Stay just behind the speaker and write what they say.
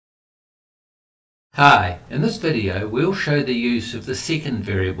Hi, in this video we'll show the use of the second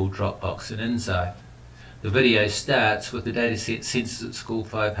variable Dropbox in NZight. The video starts with the dataset Census at School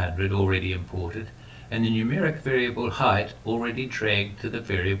 500 already imported and the numeric variable height already dragged to the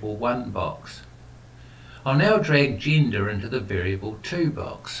variable 1 box. I'll now drag gender into the variable 2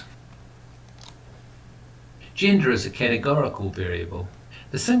 box. Gender is a categorical variable.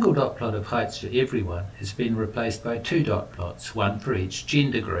 The single dot plot of heights for everyone has been replaced by 2 dot plots, one for each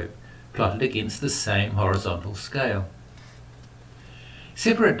gender group, plotted against the same horizontal scale.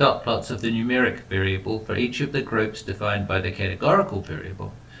 Separate dot plots of the numeric variable for each of the groups defined by the categorical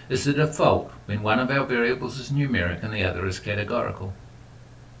variable is the default when one of our variables is numeric and the other is categorical.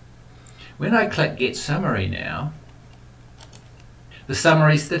 When I click Get Summary now, the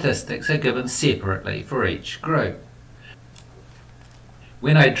summary statistics are given separately for each group.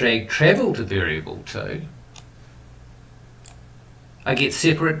 When I drag Travel to variable 2, I get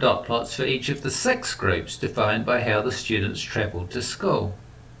separate dot plots for each of the 6 groups defined by how the students travelled to school.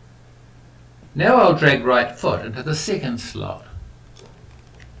 Now I'll drag right foot into the second slot.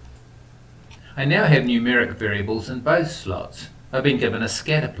 I now have numeric variables in both slots. I've been given a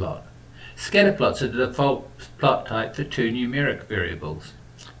scatter plot. Scatter plots are the default plot type for 2 numeric variables.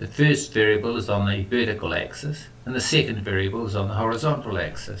 The first variable is on the vertical axis and the second variable is on the horizontal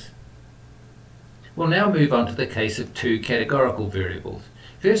axis. We'll now move on to the case of 2 categorical variables.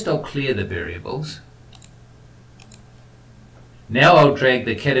 First I'll clear the variables. Now I'll drag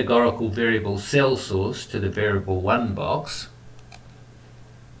the categorical variable cell source to the variable 1 box.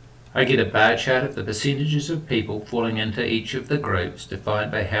 I get a bar chart of the percentages of people falling into each of the groups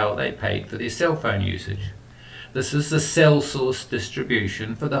defined by how they paid for their cell phone usage. This is the cell source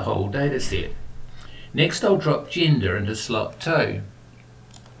distribution for the whole dataset. Next I'll drop gender into slot 2.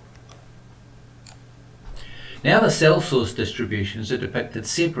 Now the cell source distributions are depicted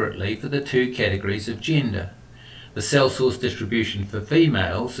separately for the 2 categories of gender. The cell source distribution for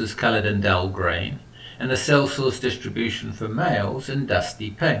females is coloured in dull green and the cell source distribution for males in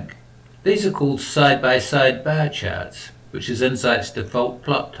dusty pink. These are called side-by-side bar charts, which is NZight's default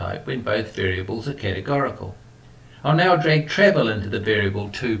plot type when both variables are categorical. I'll now drag Travel into the variable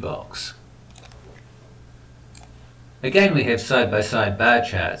 2 box. Again we have side-by-side bar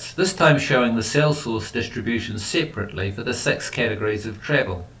charts, this time showing the cell source distribution separately for the 6 categories of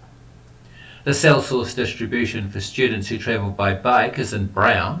travel. The cell source distribution for students who travel by bike is in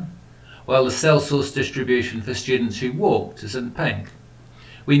brown, while the cell source distribution for students who walked is in pink.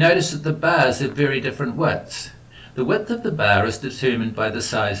 We notice that the bars have very different widths. The width of the bar is determined by the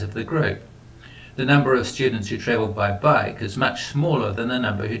size of the group. The number of students who travel by bike is much smaller than the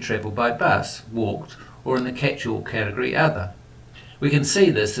number who travel by bus, walked, or in the catch-all category Other. We can see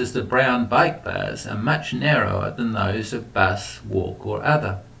this as the brown bike bars are much narrower than those of bus, walk or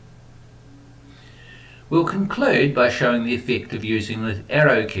other. We'll conclude by showing the effect of using the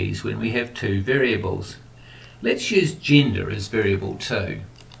arrow keys when we have 2 variables. Let's use gender as variable 2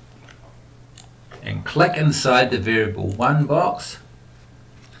 and click inside the variable 1 box.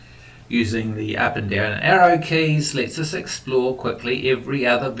 Using the up and down arrow keys lets us explore quickly every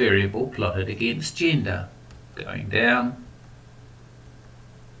other variable plotted against gender. Going down.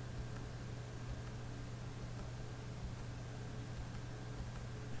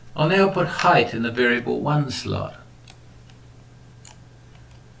 I'll now put height in the variable 1 slot.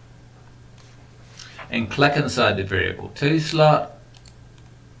 And click inside the variable 2 slot.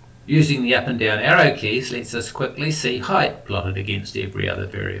 Using the up and down arrow keys lets us quickly see height plotted against every other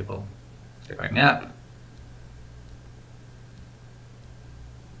variable. Going up,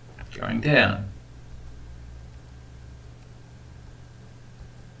 going down.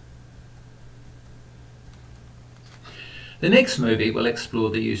 The next movie will explore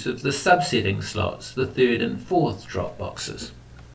the use of the subsetting slots, the 3rd and 4th drop boxes.